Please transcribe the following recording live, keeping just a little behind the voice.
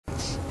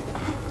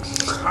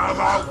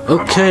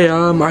Okay,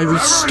 I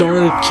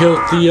restarted, killed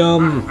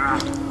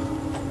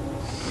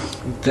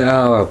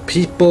the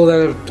people that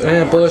are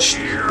ambushed,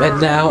 and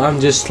now I'm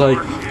just like,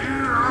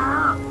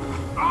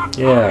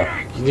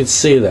 yeah, you can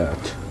see that.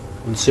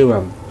 You can see what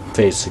I'm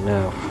facing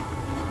now.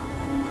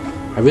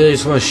 I really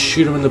just want to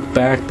shoot him in the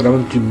back, but I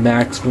want to do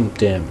maximum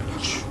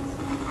damage.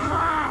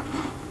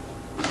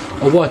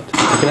 Oh, what?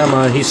 Okay, never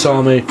mind, he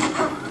saw me.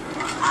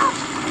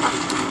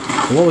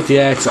 The one with the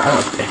axe,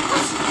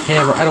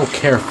 hammer, I don't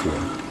care for.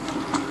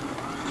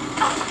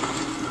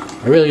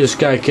 I really just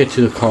gotta get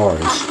to the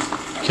cars.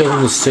 Kill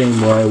them the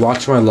same way,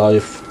 watch my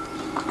life.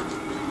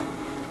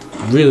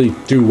 I really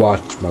do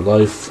watch my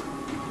life.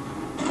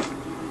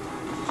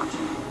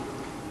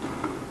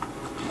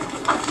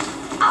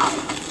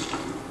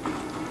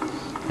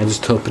 And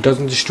just hope it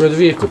doesn't destroy the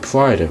vehicle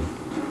before I do.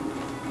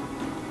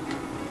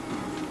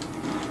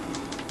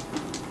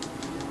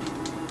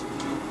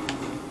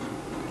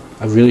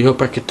 I really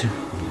hope I could.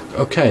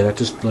 Okay, that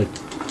just like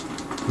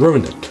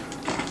ruined it.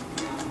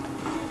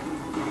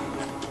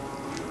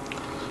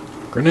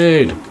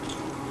 Grenade!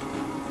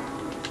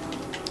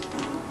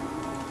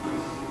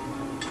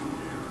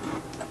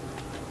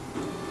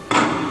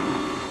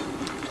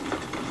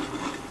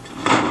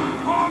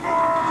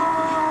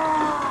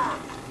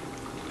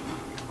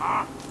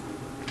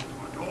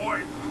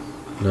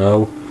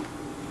 No.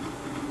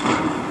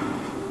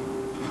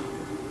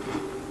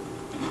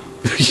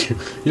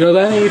 You know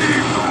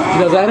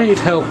that ain't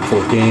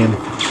helpful, game.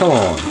 Come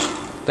on.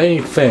 That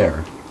ain't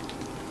fair.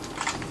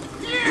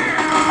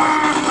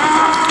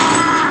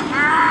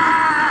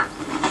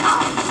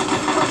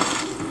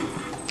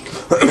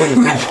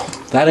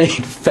 That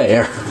ain't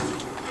fair.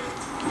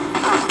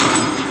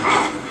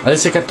 At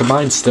least I got the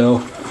mine still.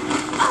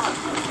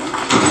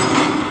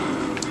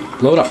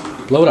 Blow it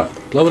up. Blow it up.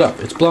 Blow it up.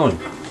 It's blowing.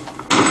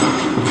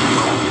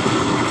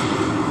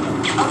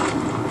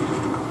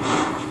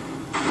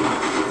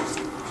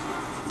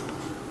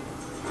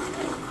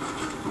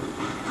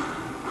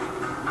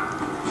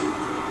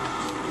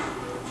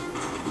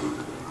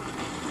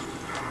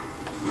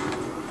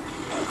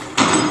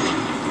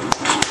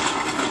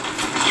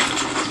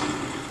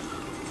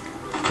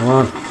 Come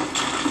on.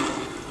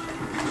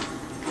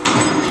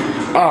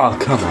 Oh,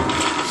 come on.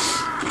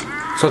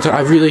 So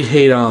I really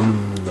hate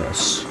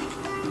this.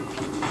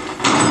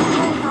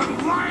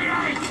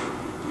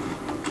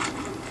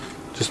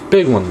 Just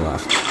big one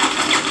left.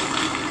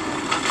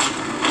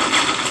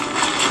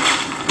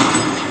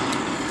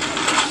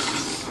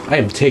 I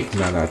am taking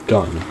that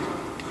gun.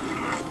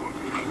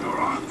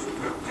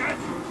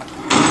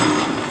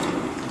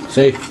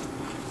 See?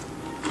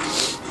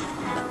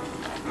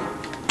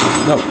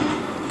 No.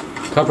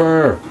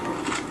 Cover!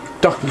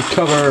 Duck and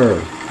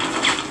cover!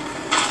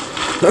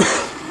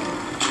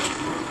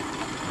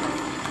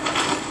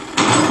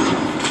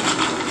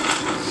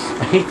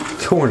 I hate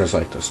corners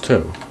like this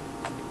too.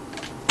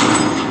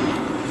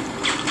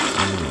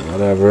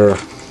 Whatever.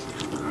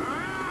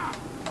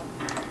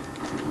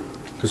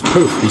 Because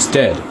poof, he's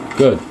dead.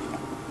 Good.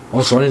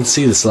 Also, I didn't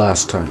see this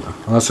last time.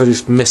 Unless I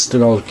just missed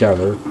it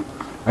altogether.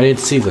 I didn't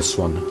see this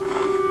one.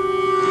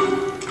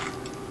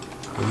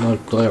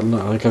 I'm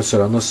not, like I said,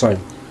 unless I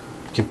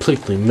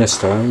completely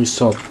missed it. I only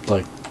saw,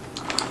 like,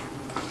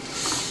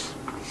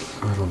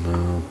 I don't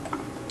know.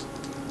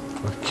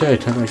 Okay,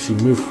 time to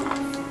actually move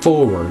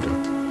forward.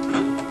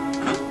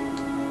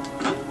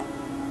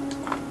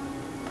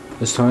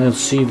 This time I don't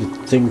see the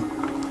thing.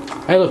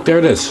 Hey, look, there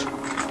it is.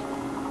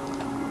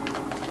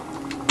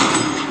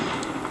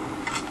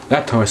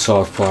 That time I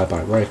saw it fly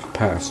by right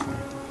past me.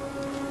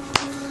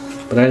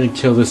 But I didn't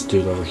kill this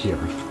dude over here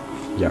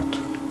yet.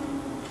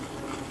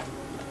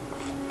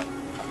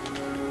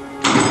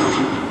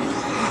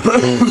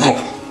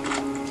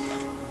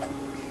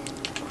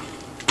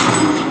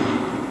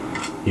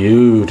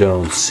 You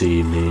don't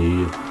see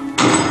me.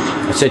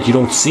 I said you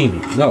don't see me.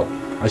 No,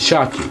 I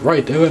shot you.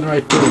 Right there and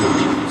right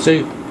there.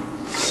 See?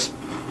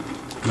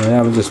 I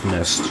haven't just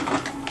missed.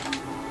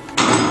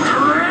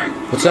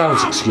 What's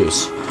that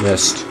excuse?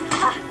 Missed.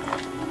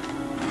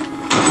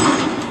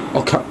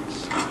 Oh, come.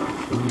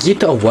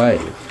 Get away.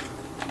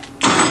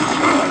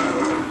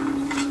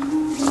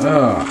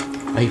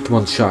 I hate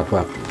one-shot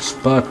weapons,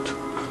 but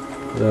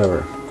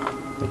whatever.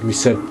 Like we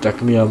said, that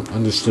can be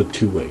understood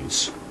two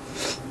ways.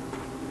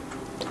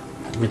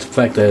 I mean, the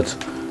fact that it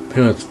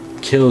pretty much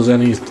kills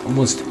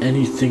almost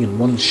anything in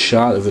one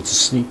shot if it's a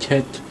sneak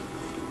hit,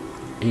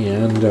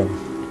 and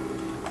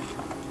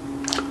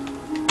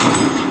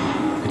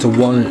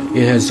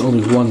it has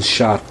only one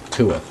shot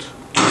to it.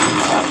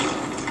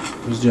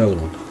 Where's the other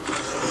one?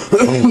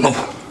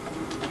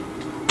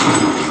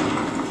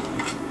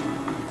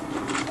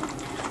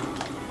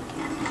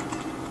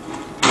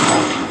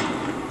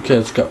 Okay,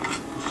 let's go.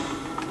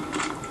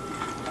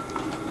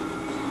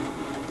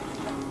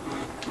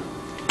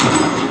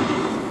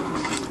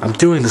 I'm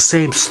doing the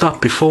same stuff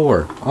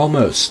before,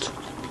 almost.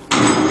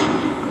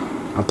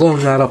 I'm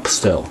blowing that up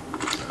still,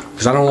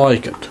 because I don't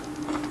like it.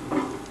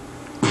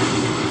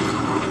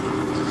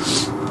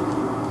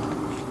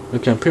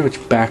 Okay, I'm pretty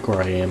much back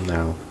where I am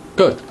now.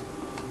 Good.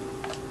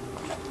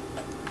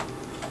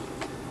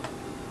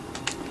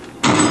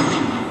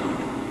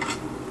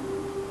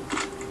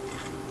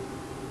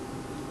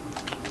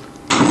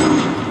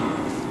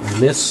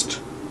 missed.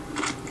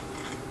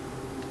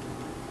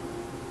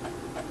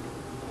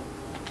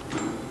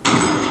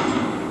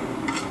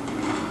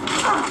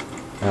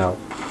 Ow.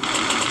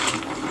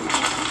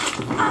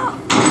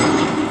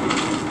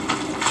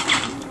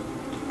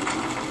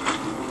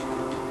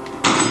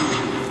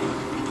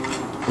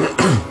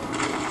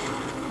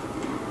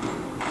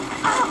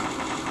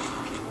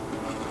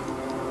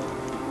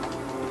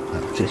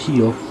 To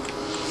heal.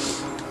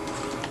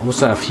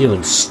 Almost out of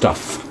healing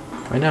stuff.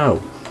 I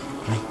know.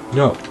 I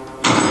know.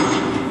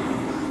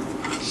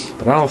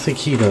 But I don't think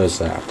he knows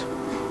that.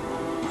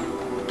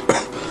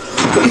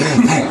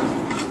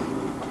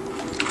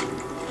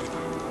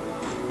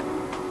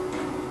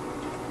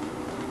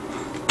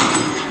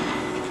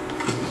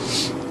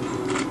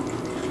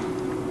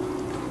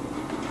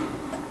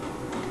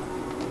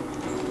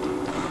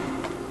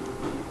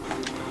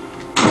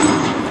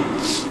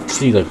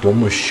 Just need like one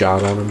more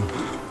shot on him.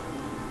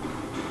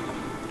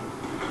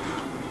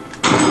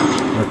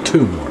 Or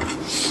two more.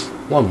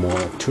 One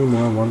more. Two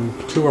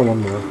more. Two or one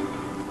more.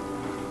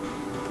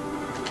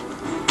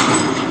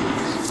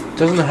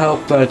 Doesn't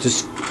help that I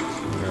just...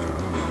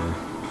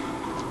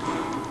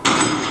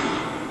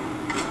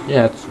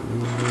 Yeah, it's...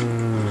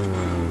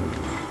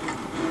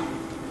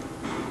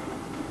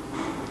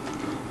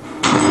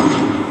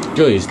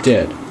 Good, he's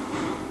dead.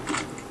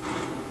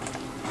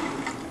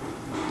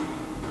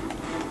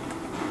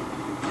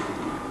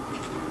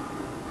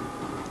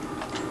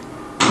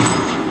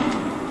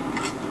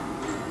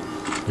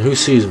 Who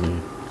sees me?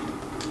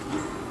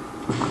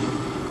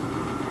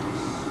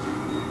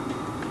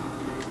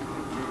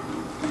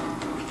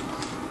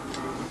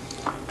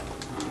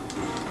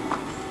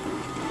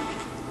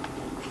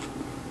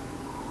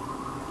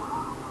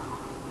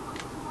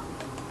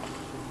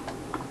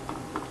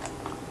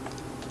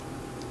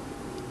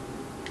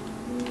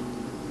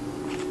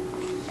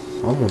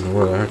 I wonder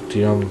where the heck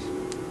the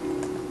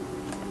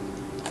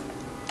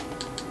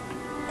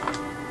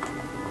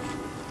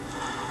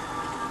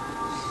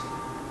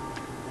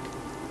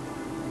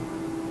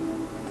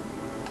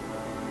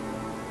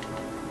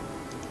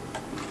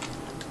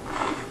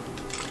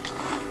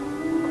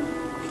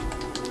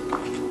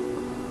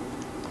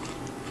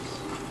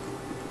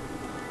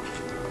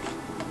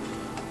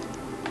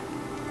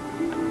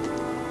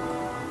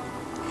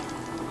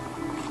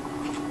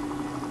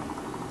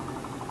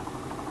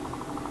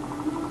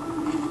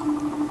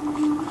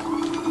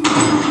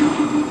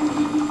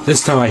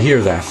This time I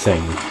hear that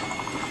thing.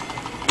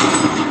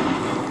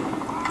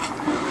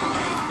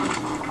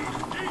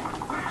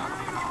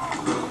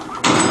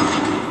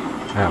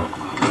 Ow.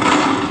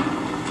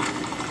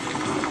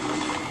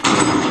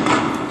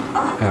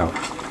 Ow.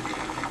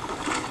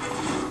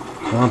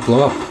 Come on,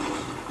 blow up.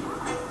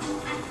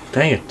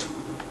 Dang it.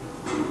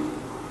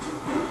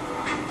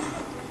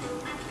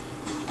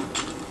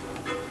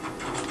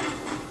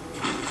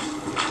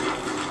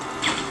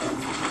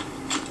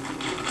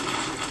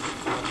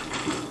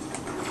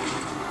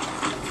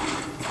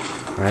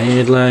 I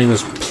ain't letting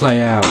this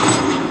play out.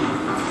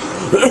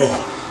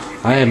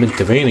 I am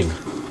intervening.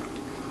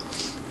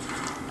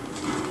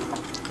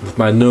 With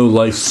my no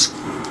life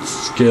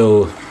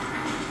skill.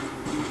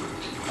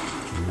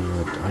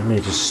 I may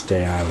just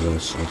stay out of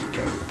this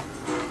altogether.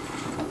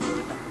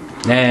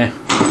 Nah.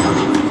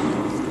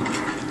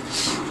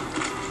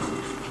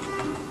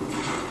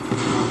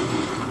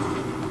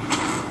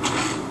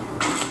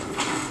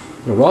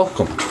 You're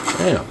welcome.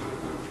 Damn.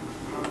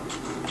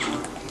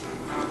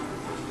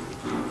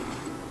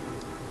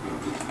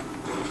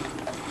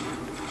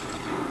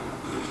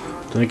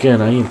 Then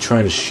again, I ain't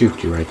trying to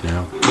shoot you right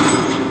now. So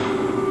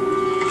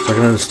I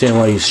can understand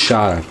why you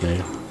shot at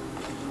me.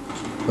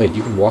 Wait,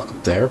 you can walk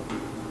up there?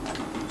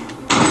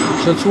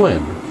 Since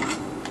when?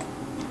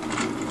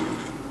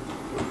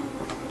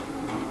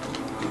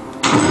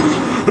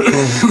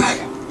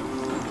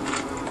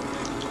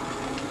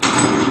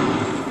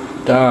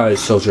 Die,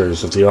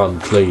 soldiers of the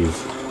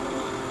Enclave.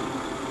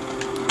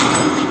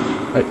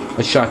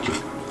 I shot you.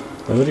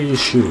 What are you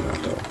shooting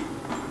at, though?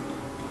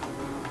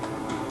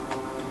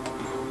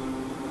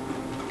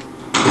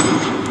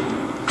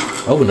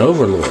 Oh, an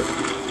overlord.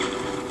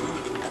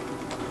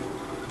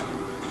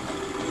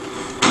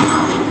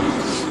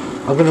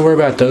 I'm gonna worry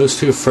about those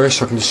two first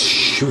so I can just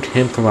shoot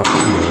him from up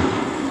here.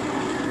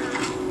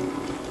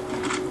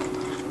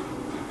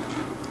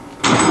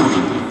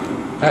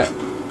 Hey.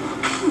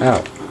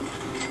 Ow.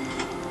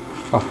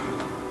 Oh.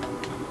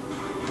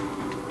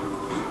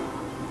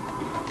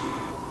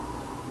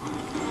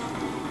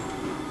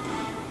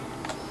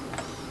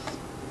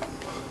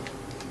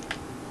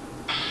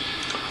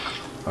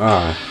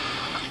 Ah.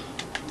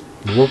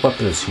 What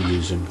weapon is he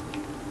using?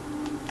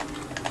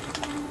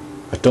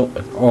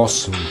 An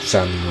awesome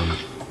sounding one.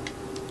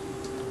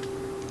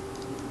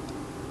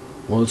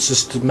 Well, it's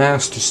just the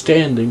master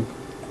standing.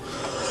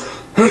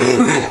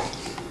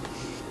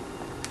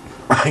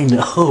 I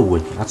know,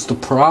 that's the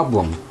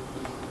problem.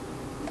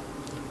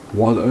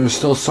 Well, there's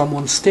still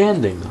someone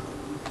standing.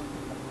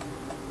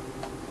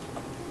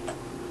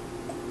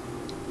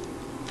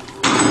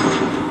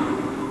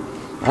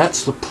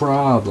 That's the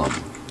problem.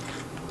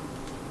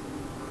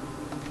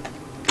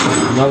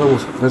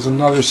 There's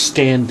another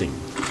standing.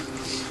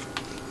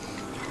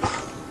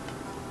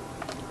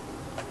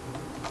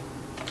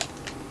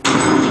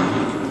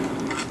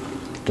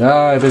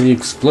 Die by the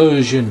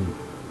explosion.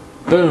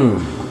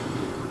 Boom.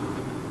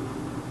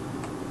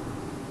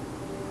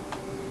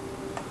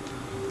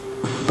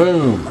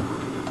 Boom.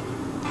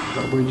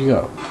 Where'd you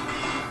go?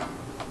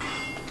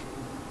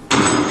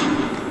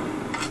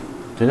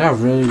 Did I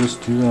really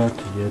just do that?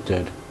 Yeah, it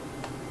did.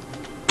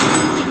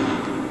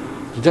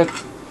 Did that...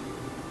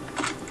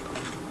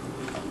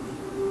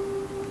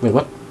 Wait,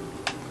 what?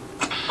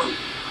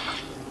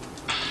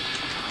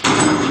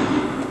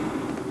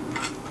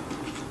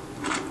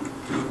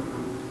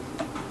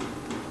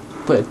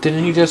 But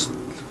didn't he just...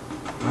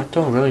 I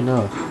don't really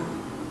know.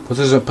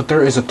 But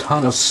there is a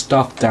ton of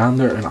stuff down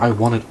there and I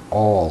want it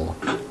all.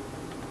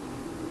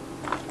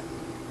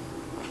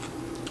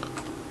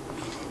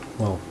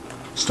 Well,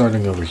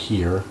 starting over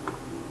here.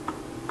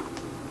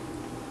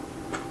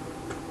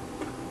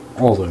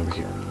 All the way over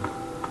here.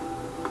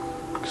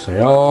 Because they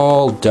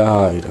all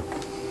died.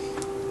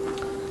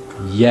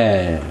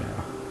 Yeah.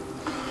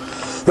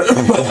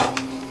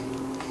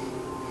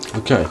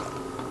 Okay.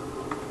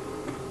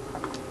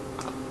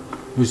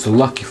 Who's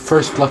the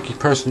first lucky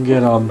person to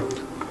get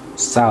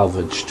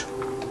salvaged?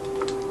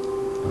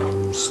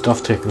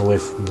 Stuff taken away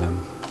from them.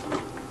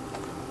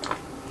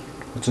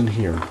 What's in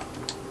here?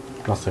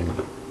 Nothing.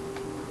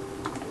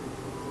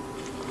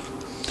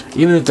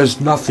 Even if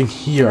there's nothing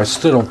here, I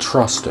still don't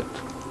trust it.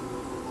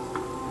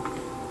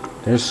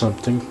 There's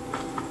something.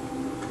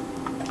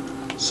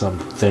 Some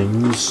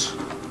things.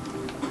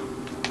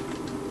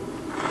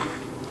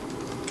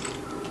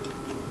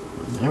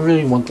 I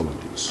really want one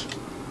of these.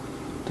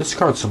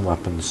 Discard some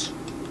weapons.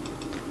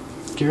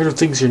 Get rid of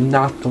things you're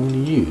not going to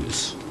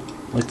use.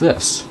 Like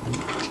this.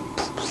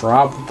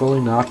 Probably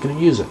not going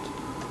to use it.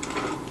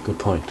 Good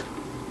point.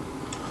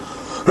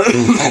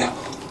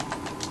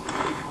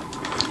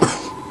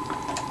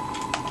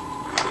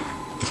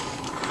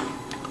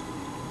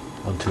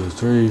 1, 2,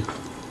 3.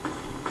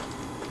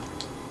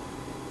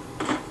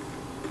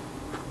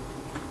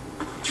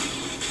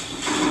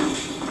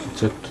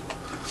 That's it.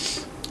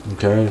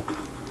 Okay.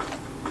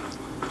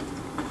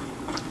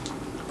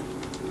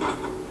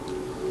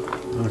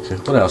 Okay,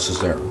 what else is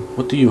there?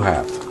 What do you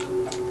have?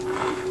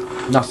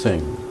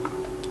 Nothing.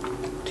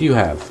 What do you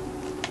have?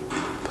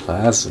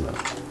 Plasma.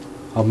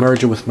 I'll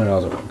merge it with my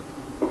other one.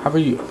 How are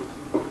you?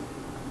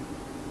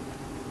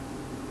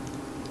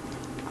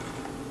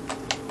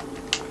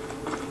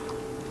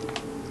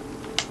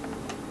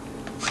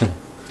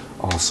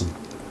 Awesome.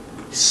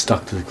 He's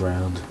stuck to the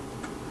ground.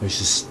 He's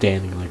just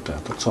standing like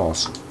that. That's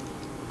awesome.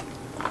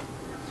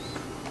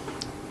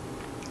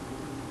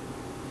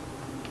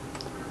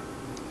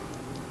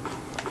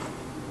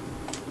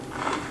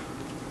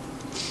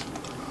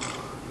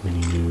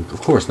 Mini nuke.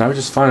 Of course, now we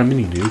just find a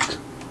mini nuke.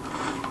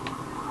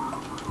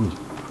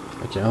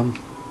 Okay,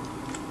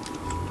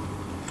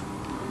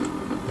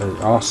 that is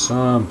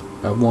awesome.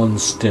 That one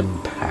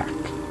stim pack.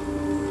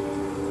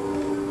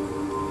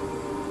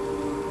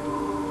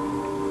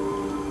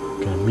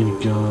 Got a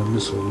minigun,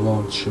 missile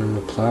launcher,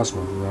 a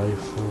plasma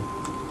rifle.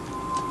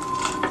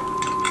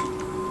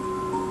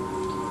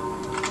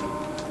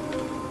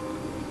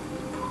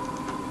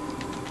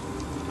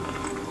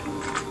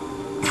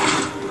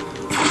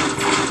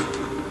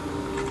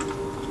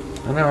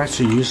 I never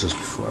actually used this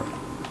before.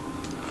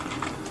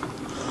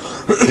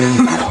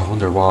 I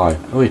wonder why.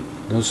 Oh wait,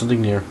 there's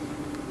something near.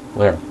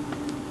 Where?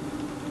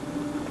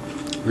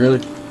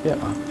 Really? Yeah.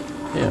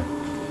 Yeah.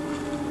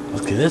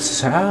 Okay, this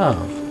is how.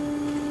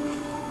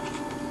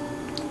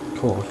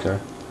 Cool, okay.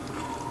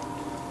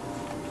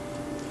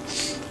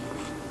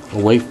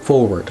 Oh, wait,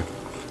 forward.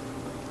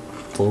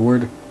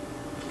 Forward?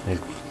 I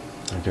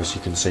guess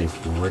you can say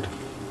forward.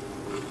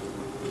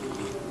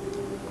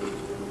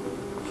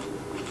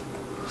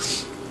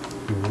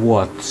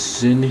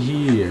 What's in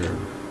here?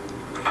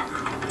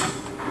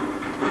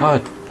 A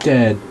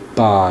dead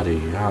body.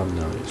 How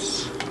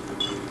nice.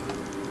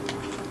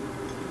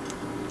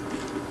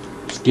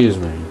 Excuse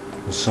me.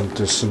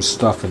 There's some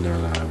stuff in there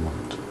that I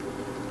want.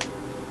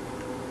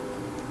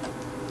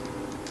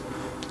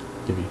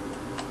 Give me.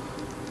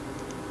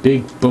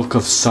 Big Book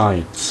of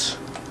Science.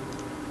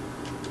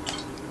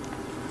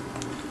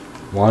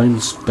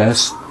 Wine's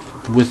best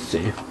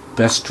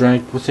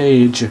drank with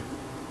age.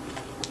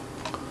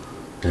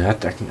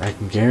 That I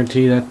can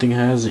guarantee that thing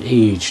has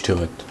age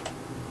to it.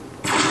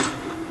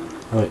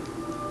 Oh, wait.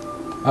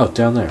 Oh,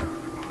 down there.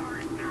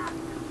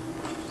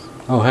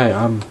 Oh, hey,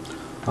 I'm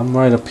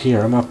right up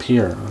here. I'm up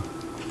here.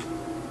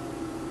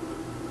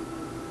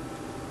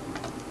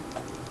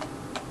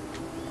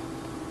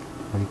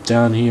 I'm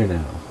down here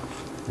now.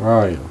 Where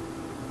are you?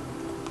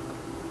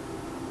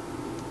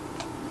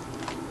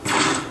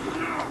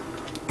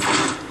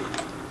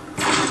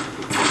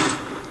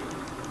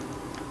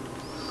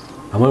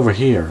 I'm over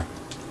here.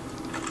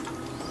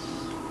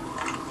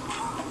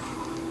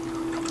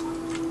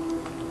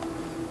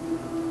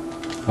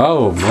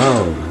 Oh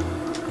no!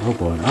 Oh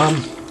boy!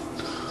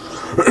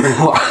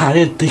 I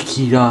didn't think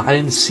I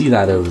didn't see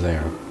that over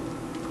there.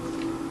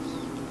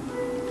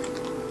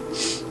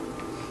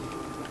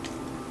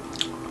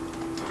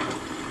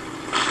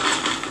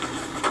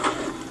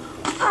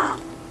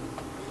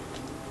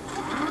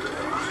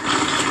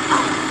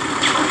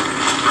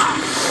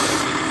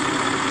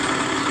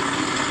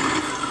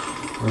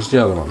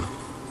 the other one?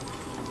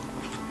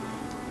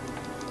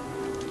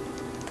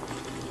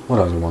 What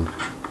other one?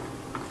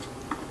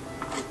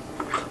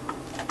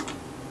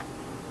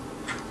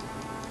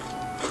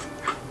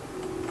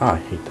 Oh, I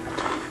hate that.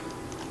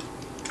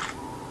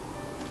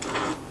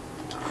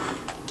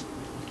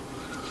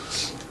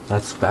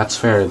 That's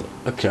fair.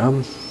 Okay,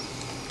 I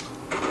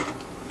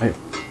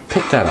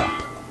pick that up.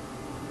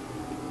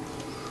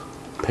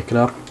 Pick it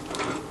up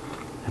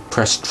and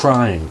press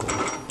triangle.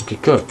 Okay,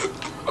 good.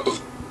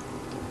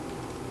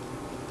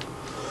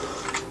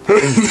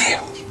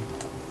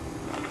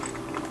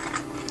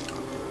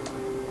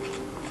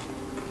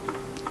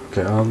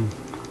 Okay,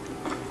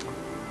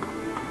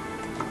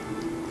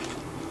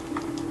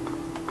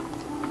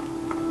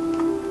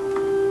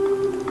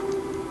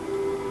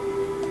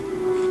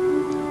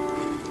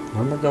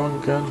 where am I going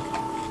again?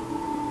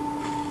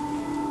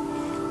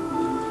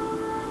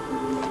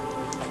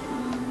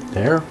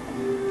 There?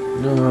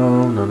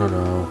 No, no, no,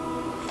 no.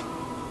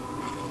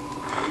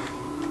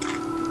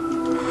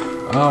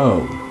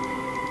 Oh.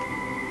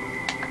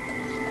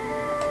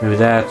 Maybe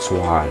that's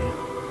why.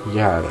 You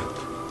had it.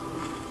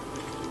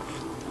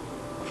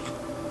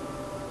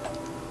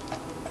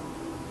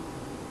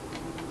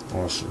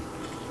 Awesome.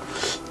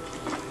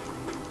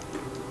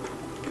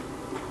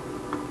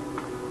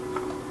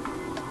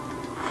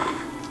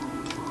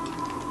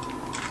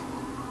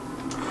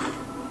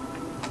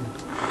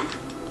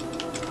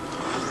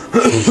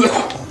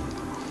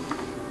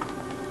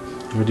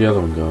 Where'd the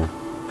other one go?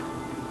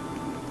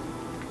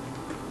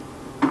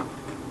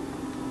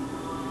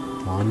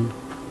 One.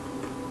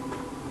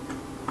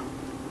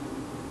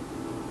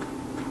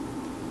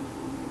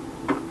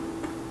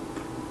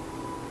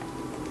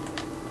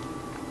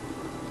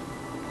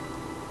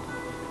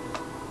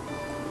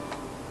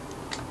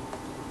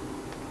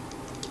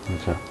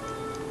 Okay.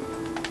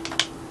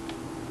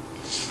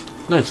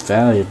 Nice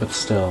value, but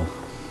still.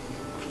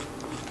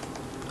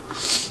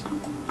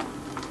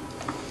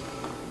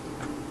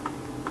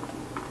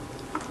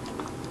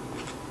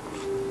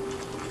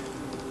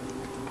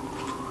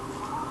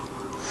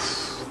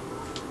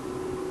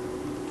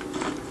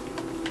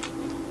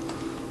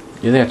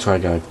 Yeah, that's where I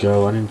gotta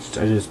go. I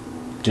just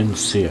didn't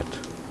see it.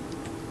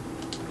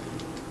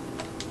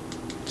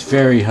 It's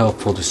very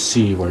helpful to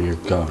see where you're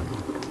going.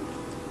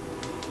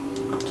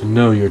 To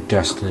know your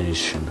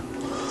destination.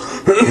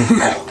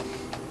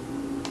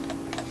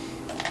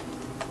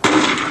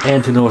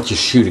 And to know what you're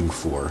shooting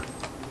for.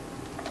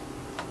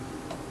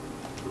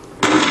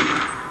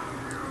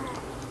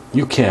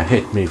 You can't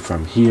hit me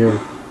from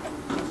here.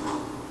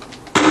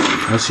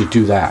 Unless you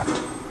do that.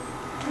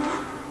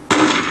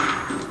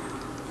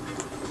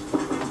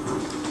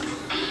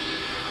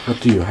 What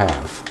do you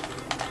have?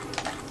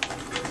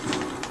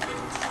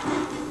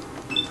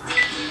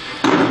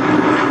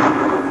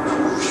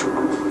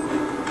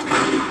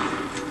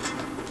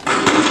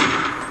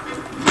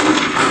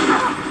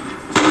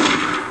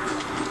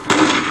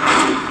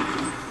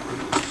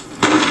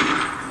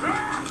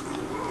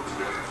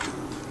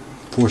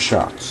 Four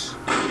shots.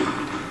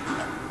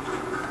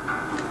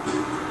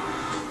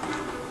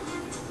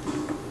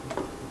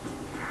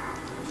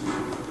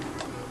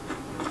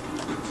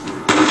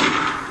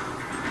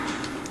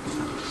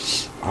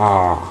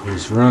 Ah,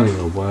 he's running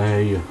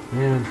away.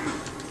 Man.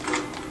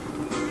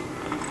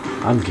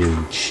 I'm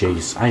giving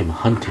chase. I am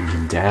hunting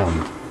him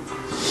down.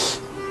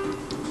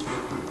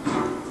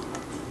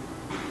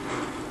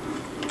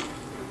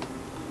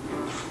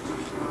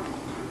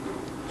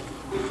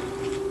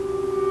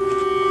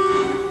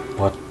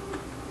 What?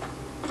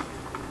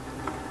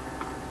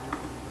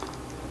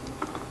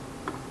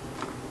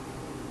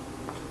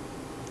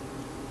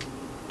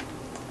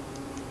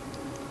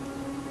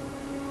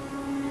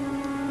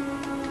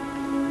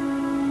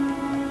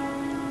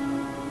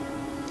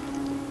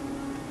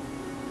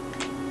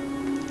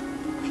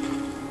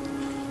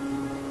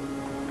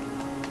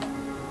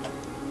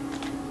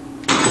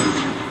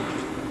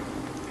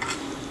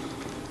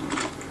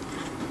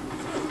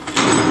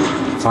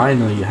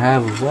 Finally, you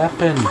have a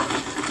weapon.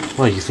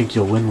 What, you think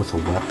you'll win with a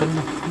weapon?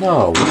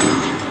 No.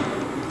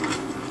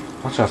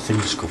 Watch how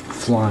things go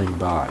flying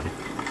by.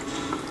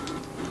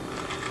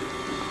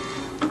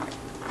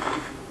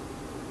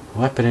 A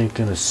weapon ain't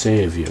gonna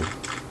save you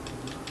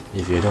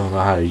if you don't know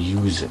how to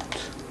use it.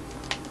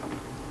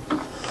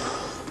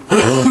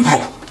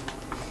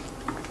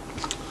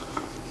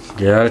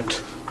 Get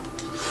it?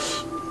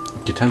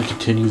 You can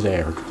continue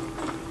there.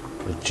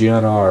 The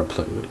GNR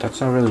play. That's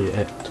not really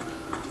it.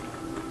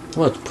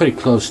 Well, it's pretty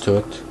close to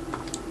it.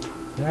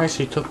 I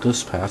actually took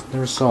this path.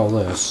 Never saw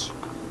this.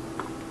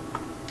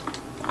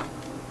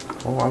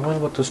 Oh, I wonder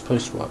what this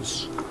place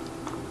was.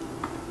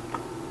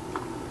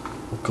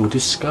 I'll go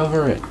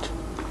discover it.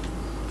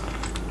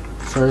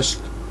 First,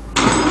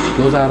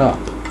 blow that up.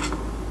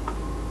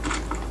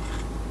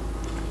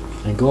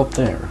 And go up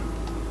there.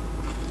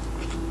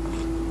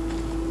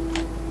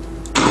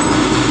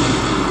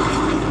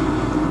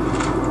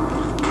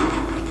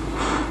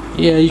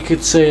 Yeah, you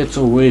could say it's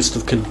a waste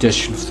of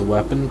condition for the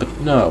weapon, but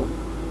no.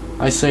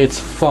 I say it's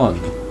fun.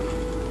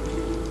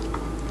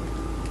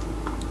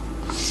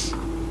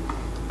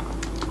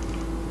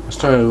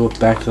 try to go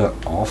back to the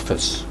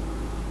office.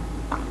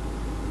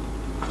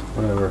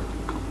 Whatever.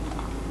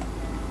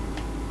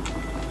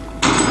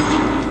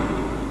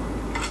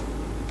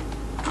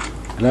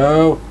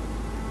 Hello?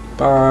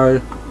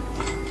 Bye.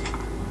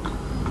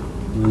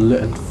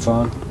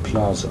 L'Enfant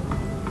Plaza.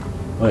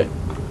 Wait.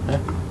 Huh?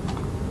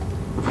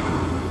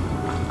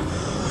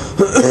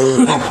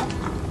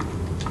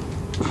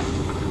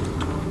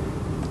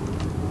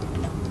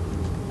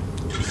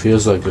 It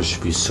feels like there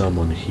should be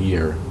someone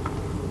here.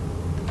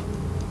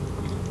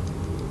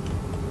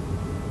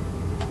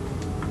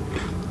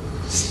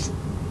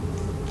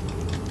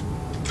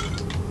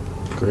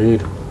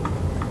 Agreed.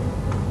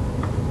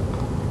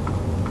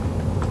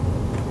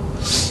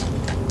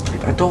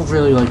 I don't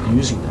really like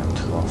using that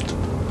too often.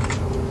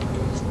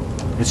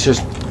 It's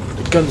just,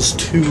 the gun's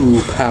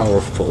too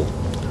powerful.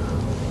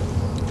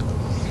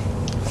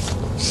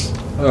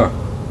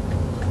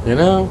 You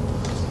know?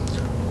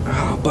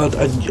 But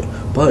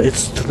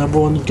it's the number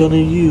one gun to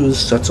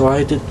use. That's why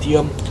I did the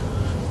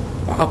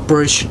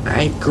Operation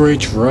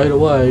Anchorage right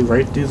away,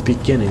 right through the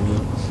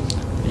beginning.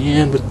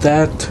 And with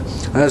that,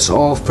 that's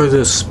all for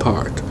this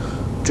part.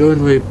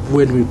 Join me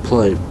when we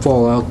play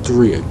Fallout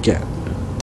 3 again.